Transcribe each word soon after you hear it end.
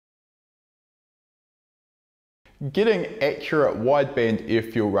Getting accurate wideband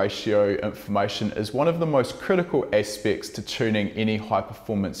air-fuel ratio information is one of the most critical aspects to tuning any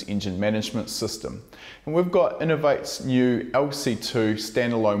high-performance engine management system. And we've got Innovate's new LC-2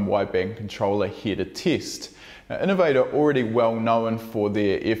 standalone wideband controller here to test. Now, Innovate are already well known for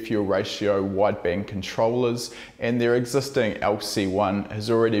their air-fuel ratio wideband controllers, and their existing LC-1 has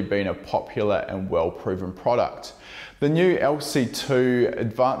already been a popular and well-proven product. The new LC-2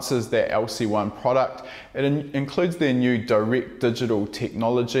 advances that LC-1 product. It includes their new direct digital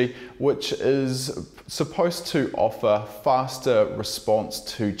technology, which is supposed to offer faster response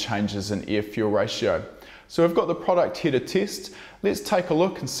to changes in air-fuel ratio. So we've got the product here to test. Let's take a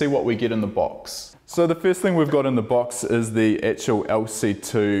look and see what we get in the box. So the first thing we've got in the box is the actual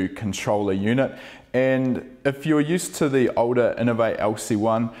LC-2 controller unit. And if you're used to the older Innovate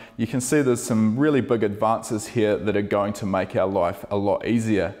LC-1, you can see there's some really big advances here that are going to make our life a lot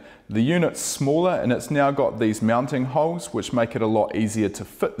easier. The unit's smaller and it's now got these mounting holes which make it a lot easier to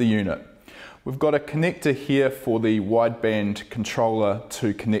fit the unit. We've got a connector here for the wideband controller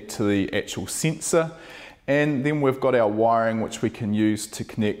to connect to the actual sensor, and then we've got our wiring which we can use to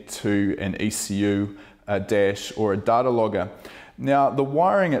connect to an ECU, a dash or a data logger. Now, the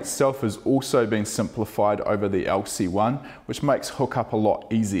wiring itself has also been simplified over the LC-1, which makes hookup a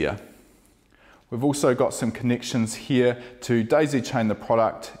lot easier. We've also got some connections here to daisy chain the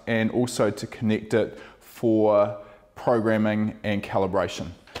product and also to connect it for programming and calibration.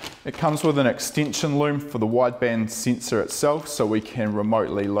 It comes with an extension loom for the wideband sensor itself, so we can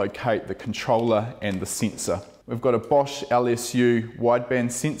remotely locate the controller and the sensor. We've got a Bosch LSU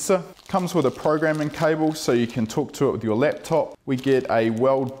wideband sensor. Comes with a programming cable so you can talk to it with your laptop. We get a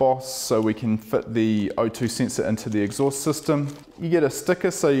weld boss so we can fit the O2 sensor into the exhaust system. You get a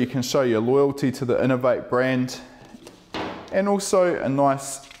sticker so you can show your loyalty to the Innovate brand. And also a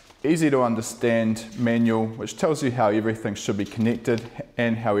nice, easy to understand manual which tells you how everything should be connected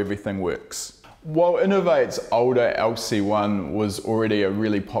and how everything works. While Innovate's older LC-1 was already a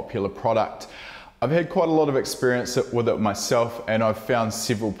really popular product, I've had quite a lot of experience with it myself, and I've found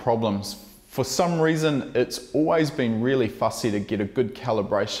several problems. For some reason, it's always been really fussy to get a good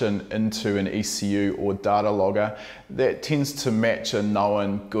calibration into an ECU or data logger that tends to match a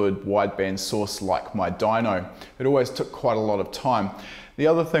known good wideband source like my dyno. It always took quite a lot of time. The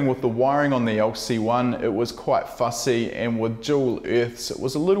other thing with the wiring on the LC-1, it was quite fussy, and with dual earths, it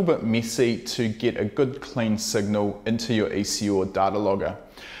was a little bit messy to get a good clean signal into your ECU or data logger.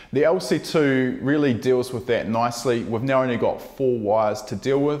 The LC-2 really deals with that nicely. We've now only got 4 wires to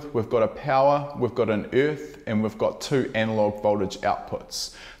deal with. We've got a power, we've got an earth, and we've got 2 analog voltage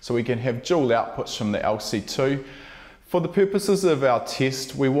outputs. So we can have dual outputs from the LC-2. For the purposes of our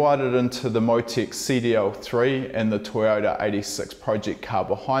test, we wired it into the Motec CDL3 and the Toyota 86 project car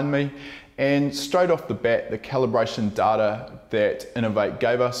behind me. And straight off the bat, the calibration data that Innovate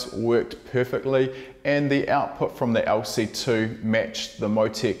gave us worked perfectly, and the output from the LC-2 matched the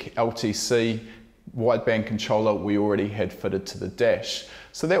Motec LTC wideband controller we already had fitted to the dash.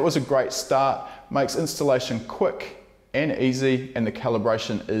 So that was a great start, makes installation quick and easy, and the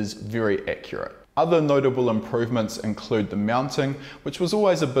calibration is very accurate. Other notable improvements include the mounting, which was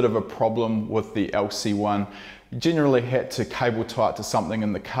always a bit of a problem with the LC-1. You generally had to cable tie it to something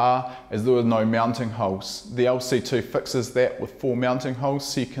in the car as there were no mounting holes. The LC-2 fixes that with 4 mounting holes,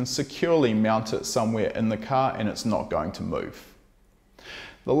 so you can securely mount it somewhere in the car and it's not going to move.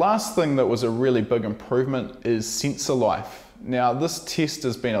 The last thing that was a really big improvement is sensor life. Now, this test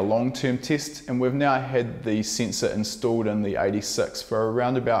has been a long-term test, and we've now had the sensor installed in the 86 for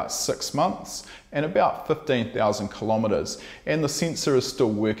around about 6 months and about 15,000 kilometers, and the sensor is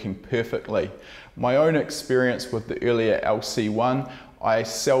still working perfectly. My own experience with the earlier LC-1, I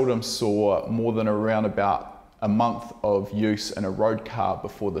seldom saw more than around about a month of use in a road car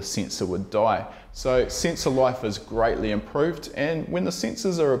before the sensor would die. So sensor life is greatly improved, and when the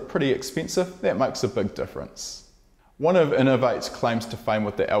sensors are pretty expensive, that makes a big difference. One of Innovate's claims to fame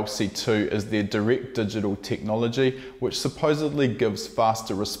with the LC-2 is their direct digital technology, which supposedly gives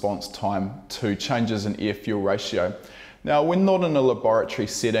faster response time to changes in air-fuel ratio. Now, we're not in a laboratory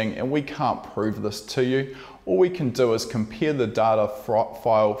setting and we can't prove this to you. All we can do is compare the data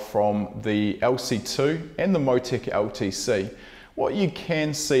file from the LC-2 and the Motec LTC. What you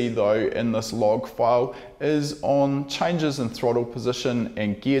can see though in this log file is on changes in throttle position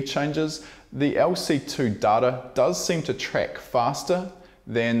and gear changes, the LC-2 data does seem to track faster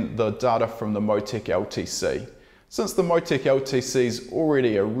than the data from the Motec LTC. Since the Motec LTC is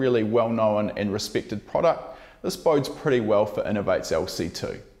already a really well-known and respected product, this bodes pretty well for Innovate's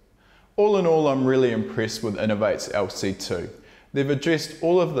LC-2. All in all, I'm really impressed with Innovate's LC-2. They've addressed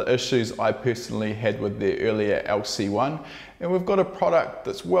all of the issues I personally had with their earlier LC1, and we've got a product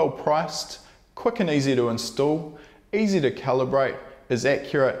that's well priced, quick and easy to install, easy to calibrate, is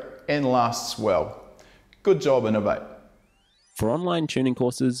accurate and lasts well. Good job, Innovate. For online tuning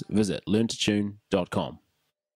courses, visit learntotune.com.